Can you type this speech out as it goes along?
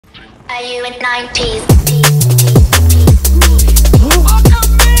Are you in 90s?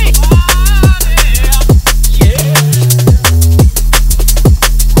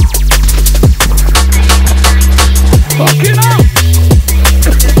 Fucking hell!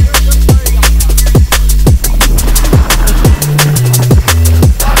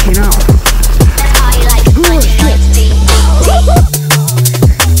 Fucking hell! That's how you like to punch it.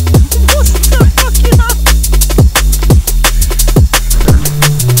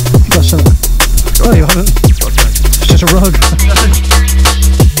 Got some. Oh, you haven't. It's just a rug.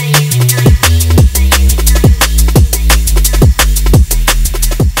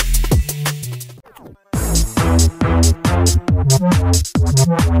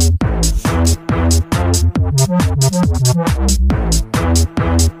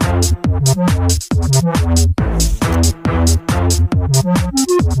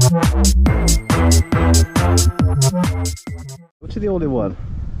 What's the only one?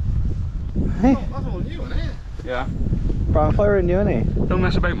 Hey? That's all new, isn't it? Yeah. Brown fire in you, innit? Don't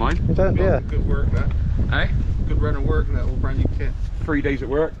mess about mine. You don't, yeah. Good work, that. Eh? Good run of work, that all brand new kit. 3 days at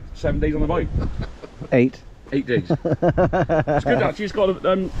work, 7 days on the bike. 8. 8 days. It's good actually, it's got a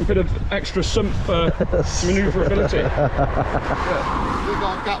bit of extra manoeuvrability. Yeah. You've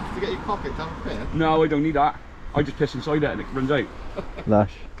got gaps to get your pocket to have a pin? No, I don't need that. I just piss inside it and it runs out.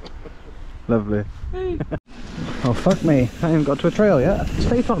 Lush. Lovely. Oh fuck me, I haven't got to a trail yet.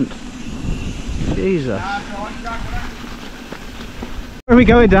 Stay pumped. Jesus. Where are we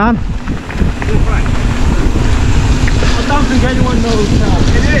going, Dan? I don't think anyone knows that.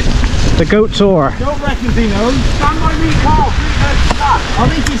 It is. The goat tour. Don't reckon he knows. Stand by me, Carl. I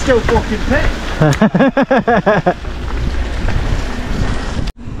think he's still fucking pissed.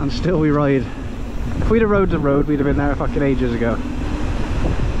 And still we ride. If we'd have rode the road, we'd have been there fucking ages ago.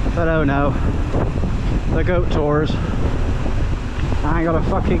 But oh no. The goat tours. I ain't got a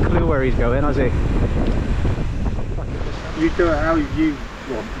fucking clue where he's going, has he? You do it how you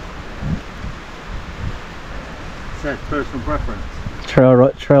want. Says personal preference.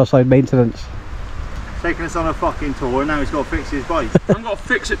 Trailside maintenance. Taking us on a fucking tour, now he's got to fix his bike. I haven't got to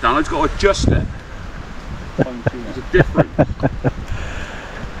fix it, Dan, I've just got to adjust it. There's a difference.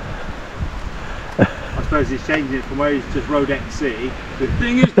 I suppose he's changing it from where he's just rode XC. The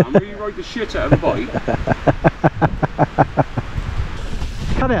thing is, Dan, when you ride the shit out of a bike,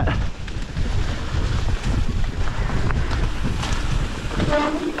 Cut it.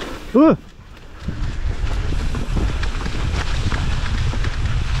 Ooh.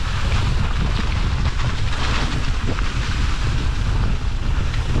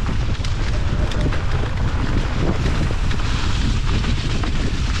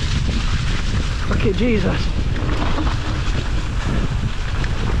 Look at Jesus.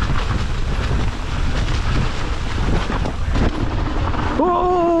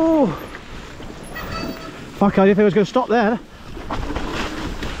 Oh! Fuck, I didn't think I was going to stop there.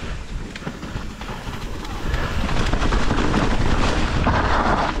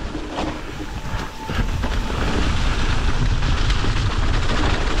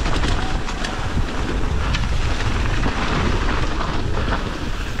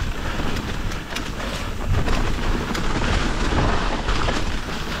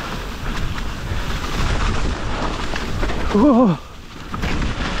 Oh.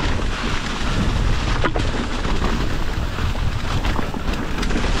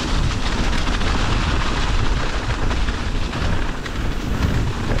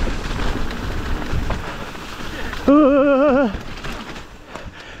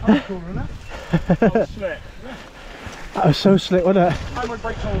 That was so slick, wasn't it? I my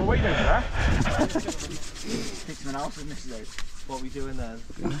brakes all the way down there. Fixing out, what are we doing then?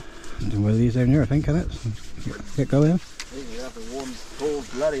 Doing one of these down here, I think, isn't it? So get going. You have the warm, cold,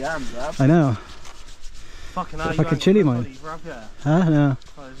 bloody hands, Ab. I know. Fucking hell, fucking chilly, mine. Huh? No.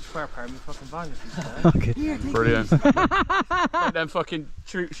 Oh, there's a square pair of me fucking van. Okay. Brilliant. Like them fucking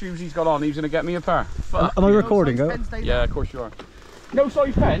shoes he's got on, he's going to get me a pair. Am I recording, go? Yeah, of course you are. No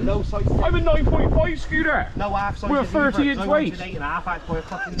size pen? No size pen. I'm a 9.5 scooter. No half size. We're 30-inch waist.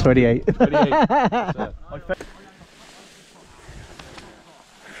 28. 28.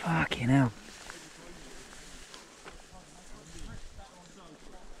 Fucking hell.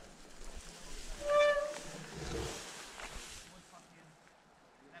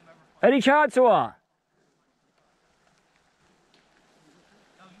 Any chance or what?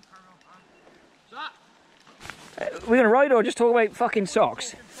 We're gonna ride or just talk about fucking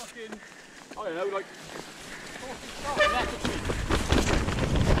socks? I don't know, like...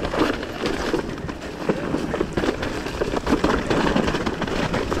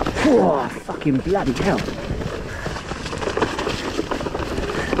 Oh, fucking bloody hell.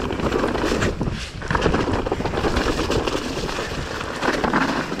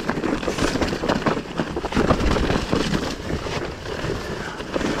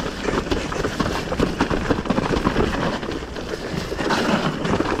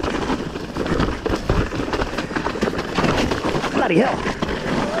 Bloody hell.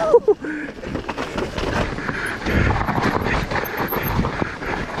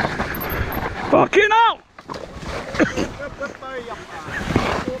 Fucking hell!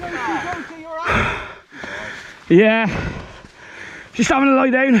 Yeah. Just having a lie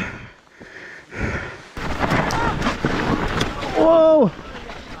down. Whoa!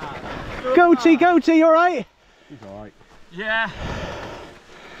 Goatee, you alright? He's alright. Yeah.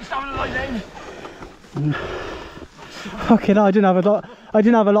 Just having a lie down. Fucking hell, I didn't have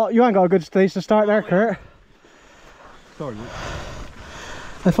a lot. You ain't got a good stage to start there, Kurt. Sorry, mate.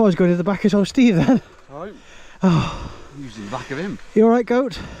 I thought I was going to the back of old Steve then. Alright. Oh. Using the back of him. You alright,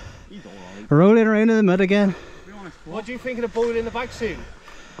 goat? He's alright. Rolling around in the mud again. Be honest, What do you think of the boil in the bag soon?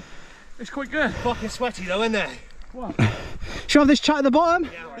 it's quite good. Fucking sweaty though, isn't it? What? Should I have this chat at the bottom?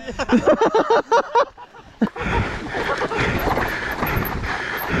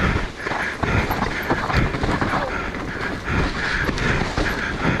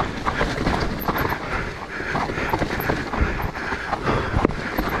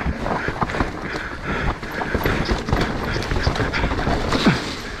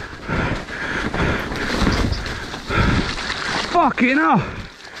 Fucking hell.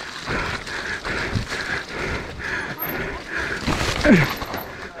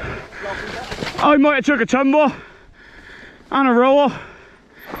 I might have took a tumble and a roll.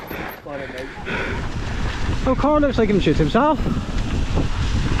 Oh, Carl looks like he can shoot himself.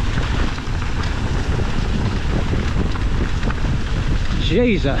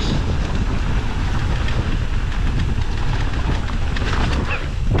 Jesus.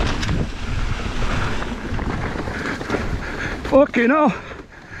 Fucking hell.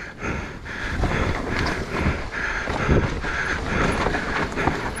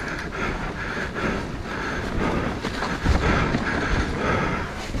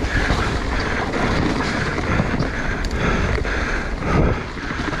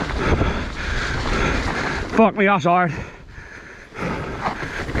 Fuck me, that's hard.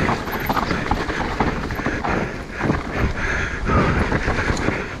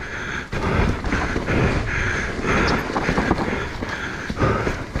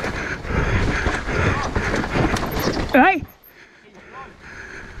 Hey!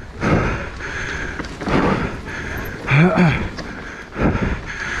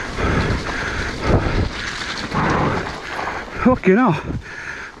 Fucking hell.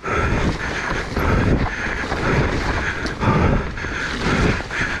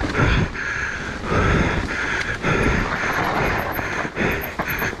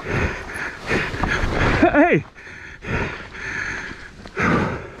 Hey!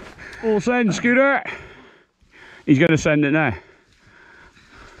 All send, Scooter. He's going to send it now.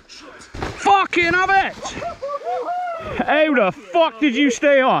 Fucking have it! How the fuck did you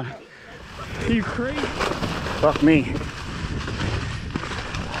stay on? You crazy? Fuck me.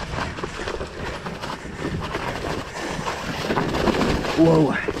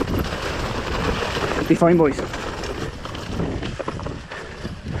 Whoa. Be fine, boys.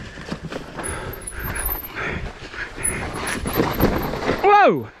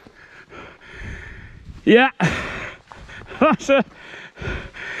 Whoa! Yeah. That's a...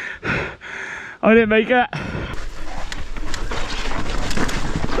 I didn't make it.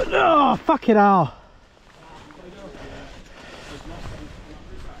 Oh, fucking hell.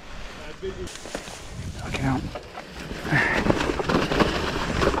 Fucking hell.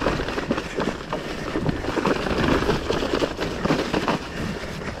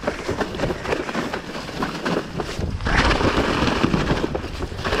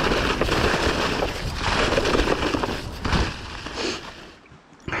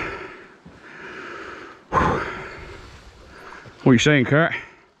 What are you saying, Kurt?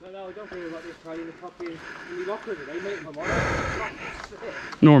 No, I don't think about this trying the puppy in the locker today, mate. I'm on.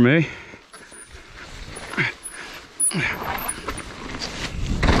 Nor me.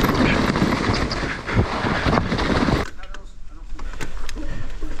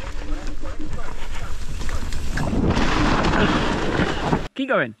 Keep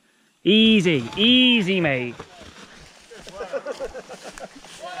going. Easy, easy, mate.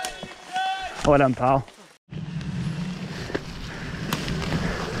 Well done, pal.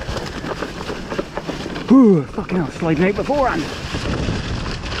 Ooh, fucking hell, sliding out beforehand.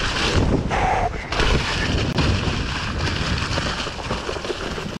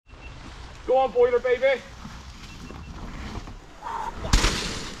 Go on, boiler baby.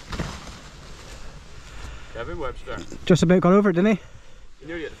 Kevin Webster. Just about got over it, didn't he? You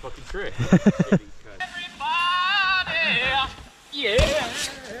knew you had the fucking trick. Everybody, yeah.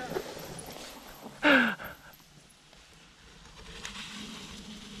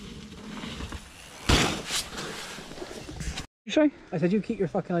 You say? I said you keep your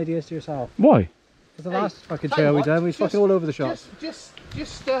fucking ideas to yourself. Why? Because the last fucking trail we done, we was fucking all over the shop. Just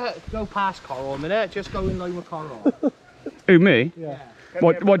go past Carl a minute. Just go in line with Carl. Who, me? Yeah.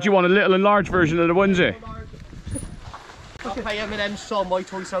 What do you want, a little and large version of the onesie? I'll pay him and them saw my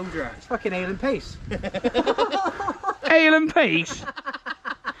toy soldier. It's fucking ale and pace. Ale and peace?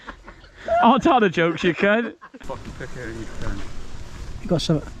 I'll tell the jokes, you can. Fucking pick it and you can. You got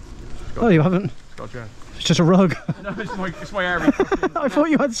some. Oh, you haven't. Gotcha. It's just a rug. No, it's my hairy fucking... I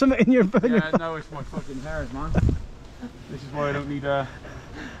thought you had something in your bag. Yeah, no, it's my fucking hairs, man. This is why I don't need a...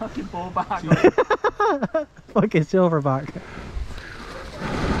 Fucking ball bag. Fucking silverback.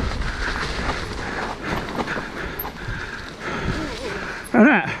 And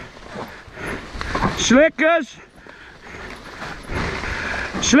that. Slickers.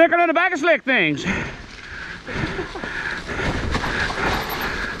 Slicker than the back of slick things.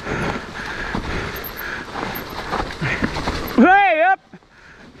 Hey, up!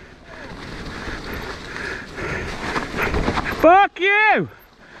 Fuck you!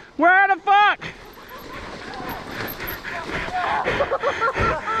 Where the fuck?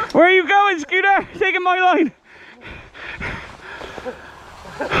 Where are you going, Scooter? Taking my line.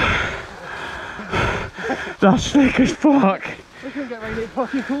 That's thick as fuck. We couldn't get right in the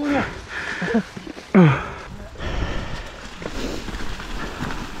fucking corner.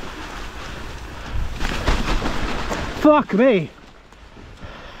 Fuck me.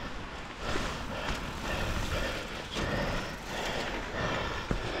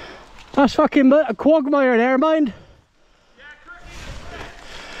 That's fucking a quagmire there, mind.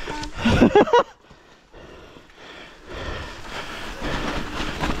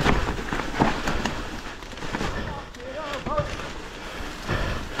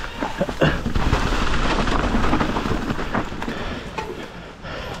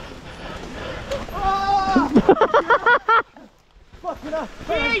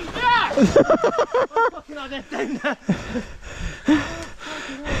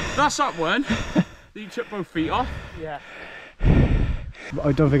 That's that one. You took both feet off. Yeah.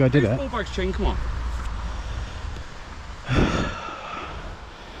 I don't think I did it. Ball bag's chain, come on.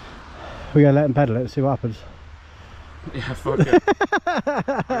 We gotta let him pedal it and see what happens. Yeah, fuck it.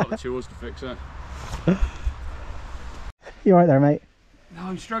 I got the tools to fix it. You alright there, mate? No,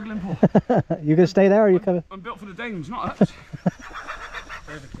 I'm struggling, Paul. You gonna stay there or are you coming? I'm built for the Danes, not us.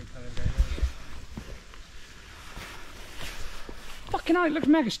 Fucking hell, it looks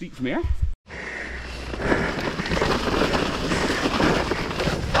mega steep from here.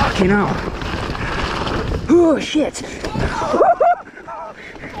 Fucking hell. Oh shit.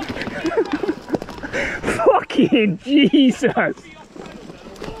 Fucking Jesus.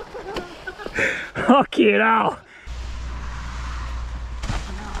 Fucking hell.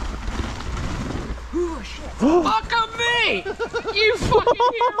 Fuck on me! You fucking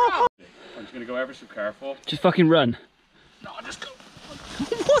hero! I'm just gonna go ever so careful. Just fucking run. No, just go.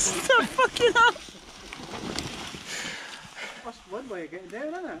 What's the fucking hell? That's one way of getting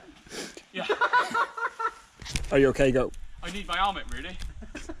down, isn't it? Yeah. Are you okay, go? I need my helmet, really.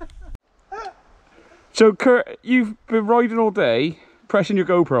 So Kurt, you've been riding all day, pressing your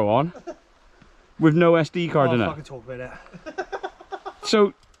GoPro on, with no SD card in it. Fucking talk about it.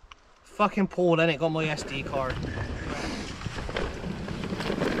 So, Fucking Paul, then it got my SD card.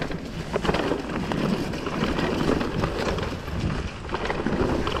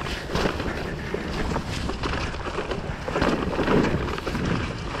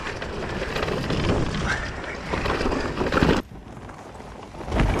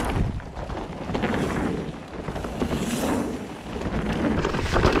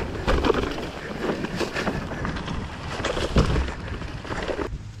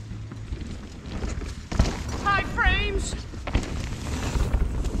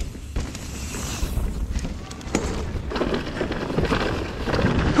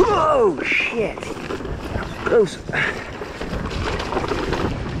 oh shit, close.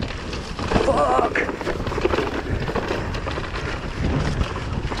 Fuck.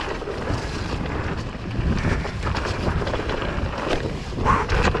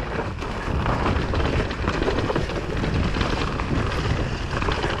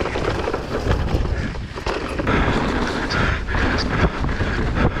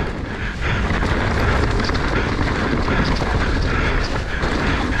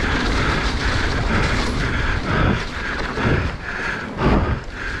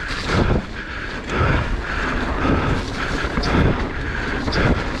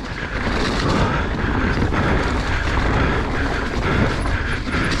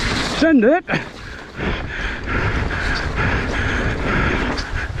 Send it.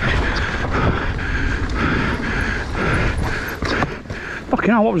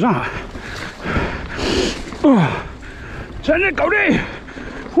 Fucking hell, what was that? Oh. Send it, Cody!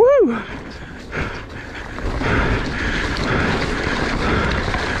 Woo!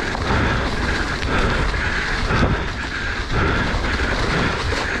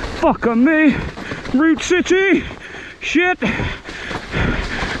 Fuck on me! Root City! Shit!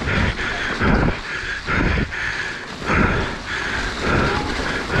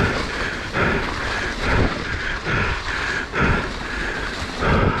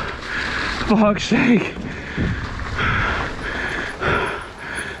 Fuck's sake!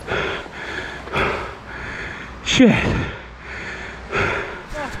 Shit!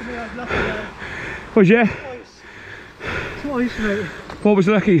 Was you? Twice, mate. What was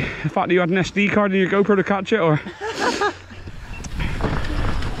lucky? The fact that you had an SD card in your GoPro to catch it, or?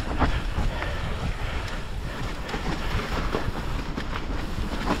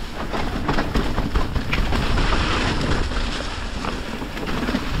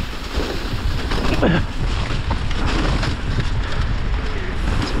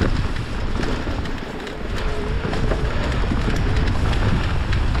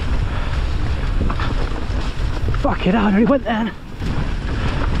 Fuck it, I already went there.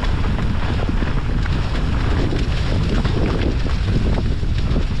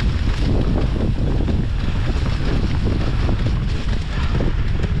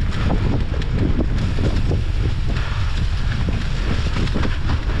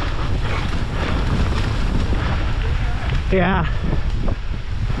 Yeah.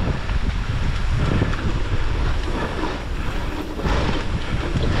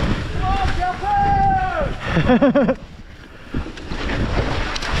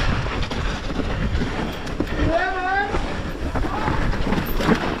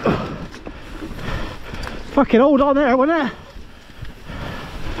 Fucking hold on there, wasn't it?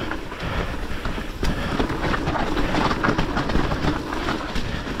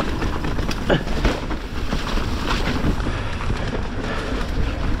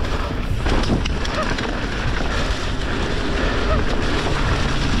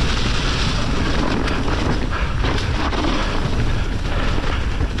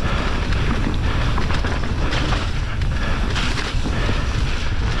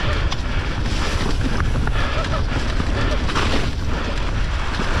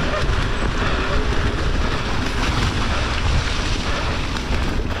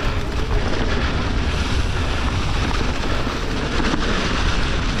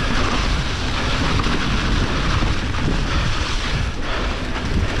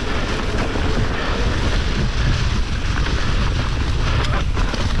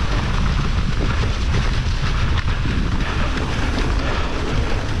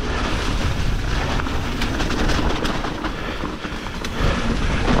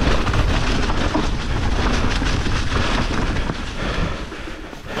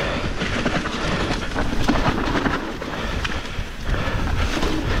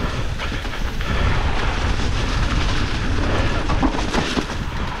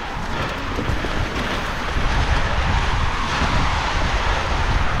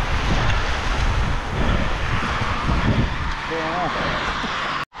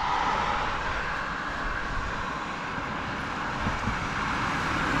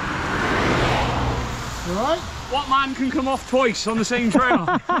 What man can come off twice on the same trail?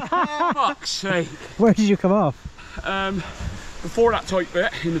 Fuck's sake. Where did you come off? Before that tight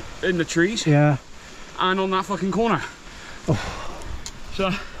bit in the trees. Yeah. And on that fucking corner. Oh. So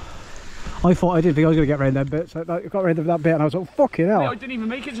I thought I didn't think I was going to get round that bit, so I got rid of that bit and I was like, fucking hell. mate, I didn't even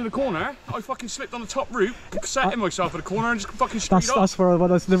make it to the corner. I fucking slipped on the top route, setting myself at the corner and just fucking straight off. That's where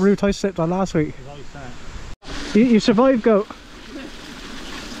the route I slipped on last week. You survived, goat.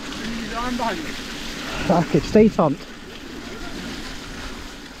 Arm behind me. Fuck it, stay taut.